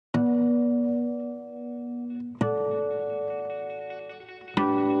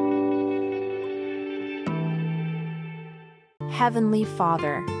Heavenly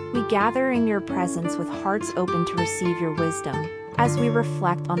Father, we gather in your presence with hearts open to receive your wisdom, as we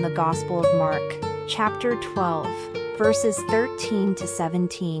reflect on the Gospel of Mark, chapter 12, verses 13 to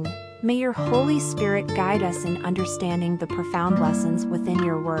 17. May your Holy Spirit guide us in understanding the profound lessons within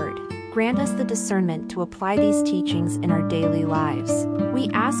your word. Grant us the discernment to apply these teachings in our daily lives. We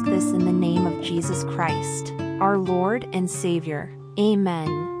ask this in the name of Jesus Christ, our Lord and Savior.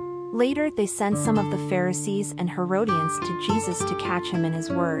 Amen. Later they sent some of the Pharisees and Herodians to Jesus to catch him in his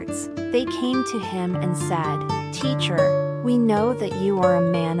words. They came to him and said, "Teacher, we know that you are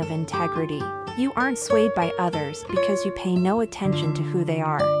a man of integrity. You aren't swayed by others because you pay no attention to who they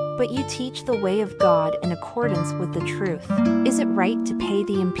are, but you teach the way of God in accordance with the truth. Is it right to pay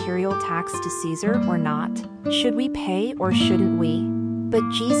the imperial tax to Caesar or not? Should we pay or shouldn't we?" But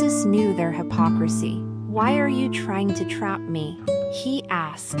Jesus knew their hypocrisy. "Why are you trying to trap me?" he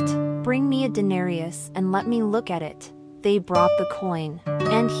asked. "Bring me a denarius and let me look at it." They brought the coin,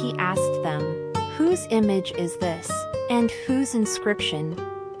 and he asked them, "Whose image is this, and whose inscription?"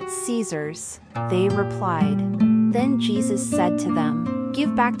 "Caesar's," they replied. Then Jesus said to them,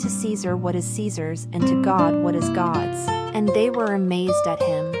 "Give back to Caesar what is Caesar's and to God what is God's." And they were amazed at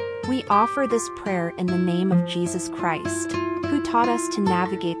him. We offer this prayer in the name of Jesus Christ, who taught us to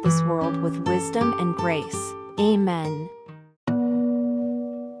navigate this world with wisdom and grace. Amen.